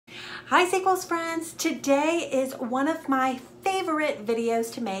Hi Sequels friends! Today is one of my favorite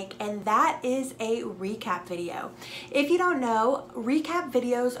videos to make, and that is a recap video. If you don't know, recap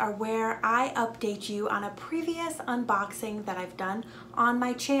videos are where I update you on a previous unboxing that I've done on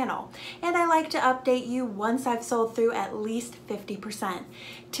my channel. And I like to update you once I've sold through at least 50%.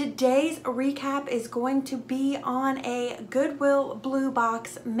 Today's recap is going to be on a Goodwill Blue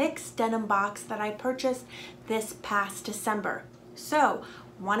Box mixed denim box that I purchased this past December. So,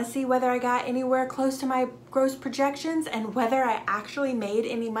 want to see whether I got anywhere close to my gross projections and whether I actually made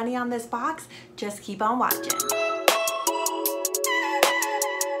any money on this box? Just keep on watching.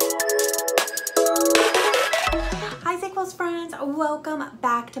 Hi Sequels friends, welcome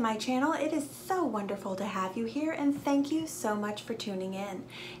back to my channel. It is so wonderful to have you here, and thank you so much for tuning in.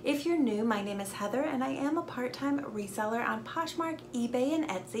 If you're new, my name is Heather and I am a part-time reseller on Poshmark, eBay, and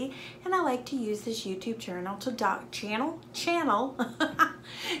Etsy, and I like to use this YouTube channel to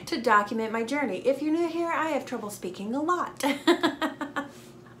to document my journey. If you're new here, I have trouble speaking a lot.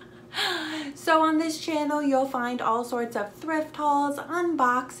 So on this channel, you'll find all sorts of thrift hauls,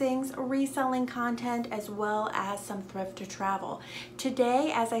 unboxings, reselling content, as well as some thrift to travel.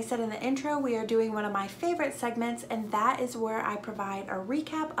 Today, as I said in the intro, we are doing one of my favorite segments, and that is where I provide a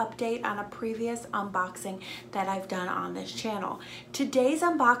recap update on a previous unboxing that I've done on this channel. Today's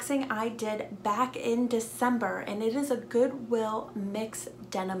unboxing I did back in December, and it is a Goodwill mixed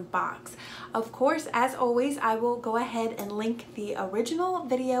denim box. Of course, as always, I will go ahead and link the original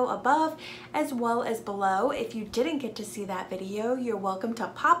video above as well as below. If you didn't get to see that video, you're welcome to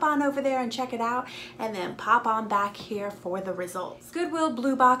pop on over there and check it out, and then pop on back here for the results. Goodwill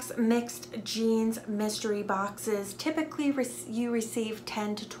Blue Box mixed jeans mystery boxes. Typically you receive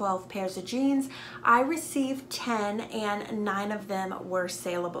 10 to 12 pairs of jeans. I received 10 and 9 of them were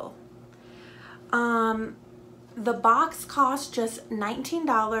salable. The box cost just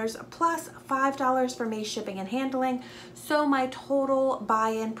 $19 plus $5 for me shipping and handling, so my total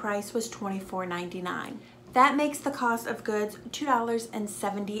buy-in price was $24.99. That makes the cost of goods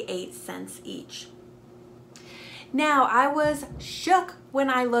 $2.78 each. Now, I was shook when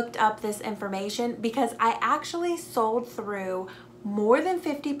I looked up this information because I actually sold through more than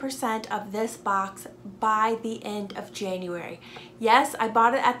 50% of this box by the end of January. Yes, I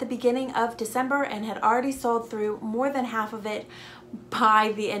bought it at the beginning of December and had already sold through more than half of it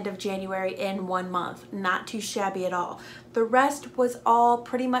by the end of January in 1 month. Not too shabby at all. The rest was all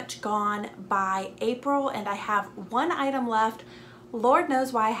pretty much gone by April, and I have one item left. Lord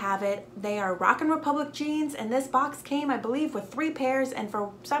knows why I have it. They are Rockin' Republic jeans, and this box came, I believe, with 3 pairs, and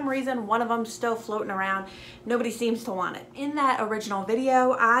for some reason, one of them is still floating around. Nobody seems to want it. In that original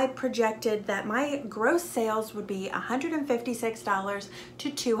video, I projected that my gross sales would be $156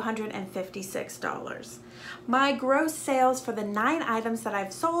 to $256. My gross sales for the 9 items that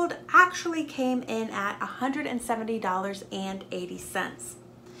I've sold actually came in at $170.80.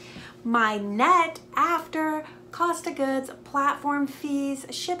 My net after cost of goods, platform fees,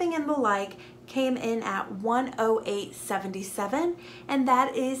 shipping, and the like came in at $108.77, and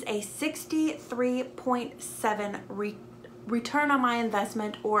that is a 63.7 return on my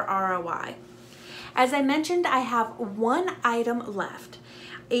investment, or ROI. As I mentioned, I have one item left,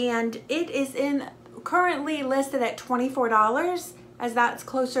 and it is currently listed at $24, as that's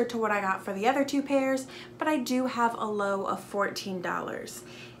closer to what I got for the other 2 pairs, but I do have a low of $14.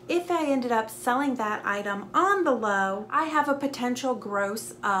 If I ended up selling that item on the low, I have a potential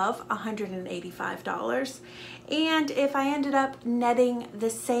gross of $185. And if I ended up netting the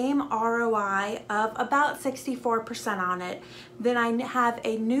same ROI of about 64% on it, then I have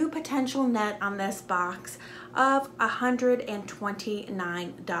a new potential net on this box of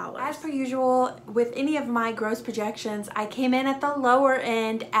 $129. As per usual, with any of my gross projections, I came in at the lower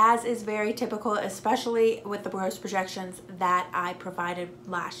end, as is very typical, especially with the gross projections that I provided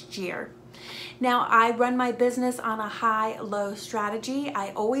last year. Now, I run my business on a high-low strategy.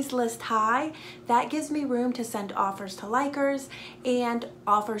 I always list high. That gives me room to send offers to likers and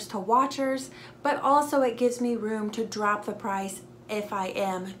offers to watchers, but also it gives me room to drop the price if I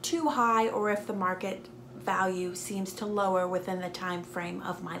am too high or if the market value seems to lower within the time frame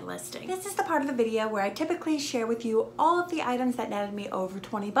of my listing. This is the part of the video where I typically share with you all of the items that netted me over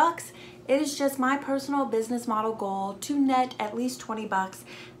 20 bucks. It is just my personal business model goal to net at least 20 bucks.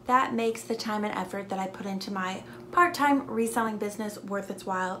 That makes the time and effort that I put into my part-time reselling business worth its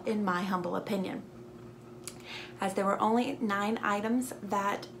while, in my humble opinion. As there were only 9 items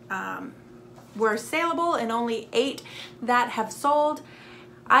that were saleable and only 8 that have sold,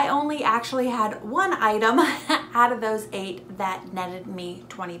 I only actually had one item out of those 8 that netted me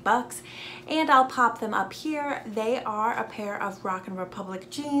 20 bucks, and I'll pop them up here. They are a pair of Rockin' Republic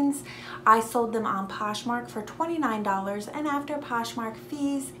jeans. I sold them on Poshmark for $29, and after Poshmark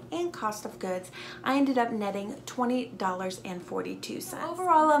fees and cost of goods, I ended up netting $20.42.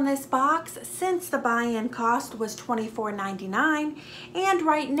 Overall on this box, since the buy-in cost was $24.99, and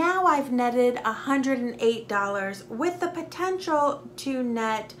right now I've netted $108 with the potential to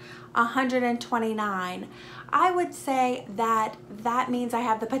net $129. I would say that means I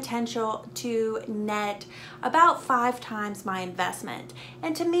have the potential to net about 5 times my investment.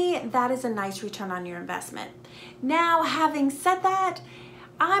 And to me, that is a nice return on your investment. Now, having said that,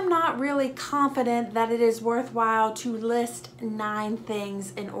 I'm not really confident that it is worthwhile to list 9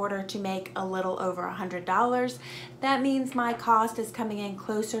 things in order to make a little over $100. That means my cost is coming in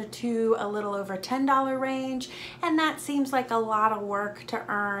closer to a little over $10 range, and that seems like a lot of work to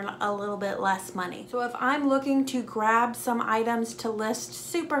earn a little bit less money. So if I'm looking to grab some items to list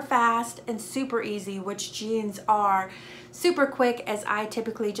super fast and super easy, which jeans are super quick, as I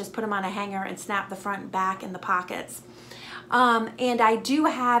typically just put them on a hanger and snap the front and back in the pockets. And I do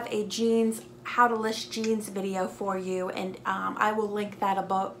have a how to list jeans video for you, and I will link that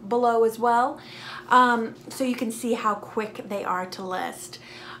below as well, so you can see how quick they are to list.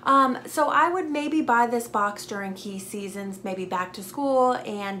 So I would maybe buy this box during key seasons, maybe back to school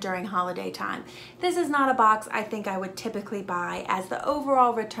and during holiday time. This is not a box I think I would typically buy, as the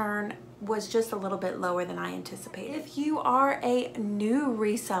overall return was just a little bit lower than I anticipated. If you are a new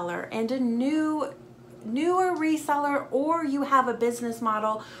reseller and a newer reseller, or you have a business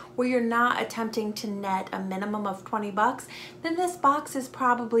model where you're not attempting to net a minimum of 20 bucks, then this box is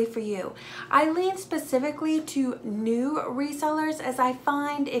probably for you. I lean specifically to new resellers, as I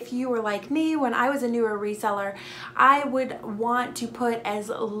find if you were like me when I was a newer reseller, I would want to put as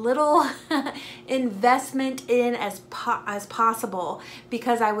little investment in as possible,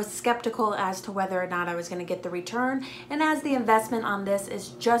 because I was skeptical as to whether or not I was going to get the return. And as the investment on this is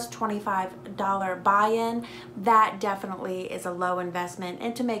just $25 buy-in, that definitely is a low investment,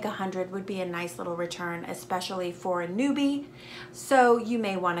 and to make 100 would be a nice little return, especially for a newbie. So you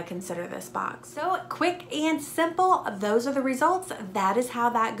may want to consider this box. So quick and simple, those are the results. That is how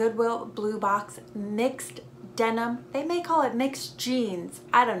that Goodwill Blue Box mixed denim, they may call it mixed jeans,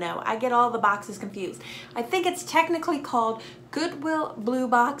 I don't know, I get all the boxes confused. I think it's technically called Goodwill Blue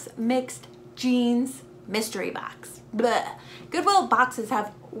Box mixed jeans mystery box. Blech. Goodwill boxes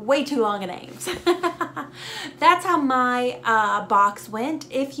have way too long of names. That's how my box went.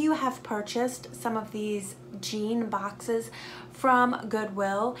 If you have purchased some of these jean boxes from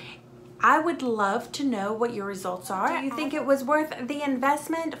Goodwill, I would love to know what your results are. Do you think it was worth the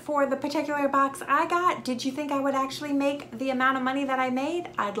investment for the particular box I got? Did you think I would actually make the amount of money that I made?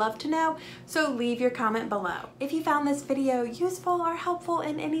 I'd love to know, so leave your comment below. If you found this video useful or helpful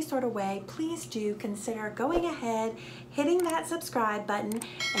in any sort of way, please do consider going ahead, hitting that subscribe button,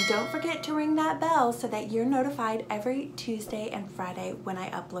 and don't forget to ring that bell so that you're notified every Tuesday and Friday when I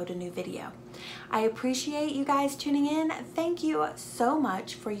upload a new video. I appreciate you guys tuning in. Thank you so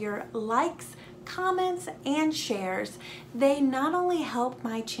much for your likes, comments, and shares. They not only help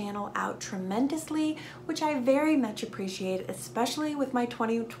my channel out tremendously, which I very much appreciate, especially with my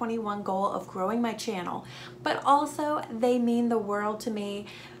 2021 goal of growing my channel, but also they mean the world to me.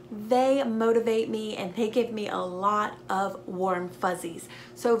 They motivate me and they give me a lot of warm fuzzies.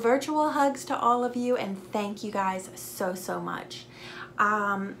 So virtual hugs to all of you, and thank you guys so much.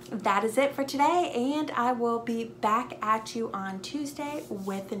 That is it for today, and I will be back at you on Tuesday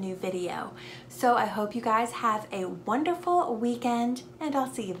with a new video. So I hope you guys have a wonderful weekend, and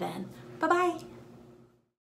I'll see you then. Bye-bye.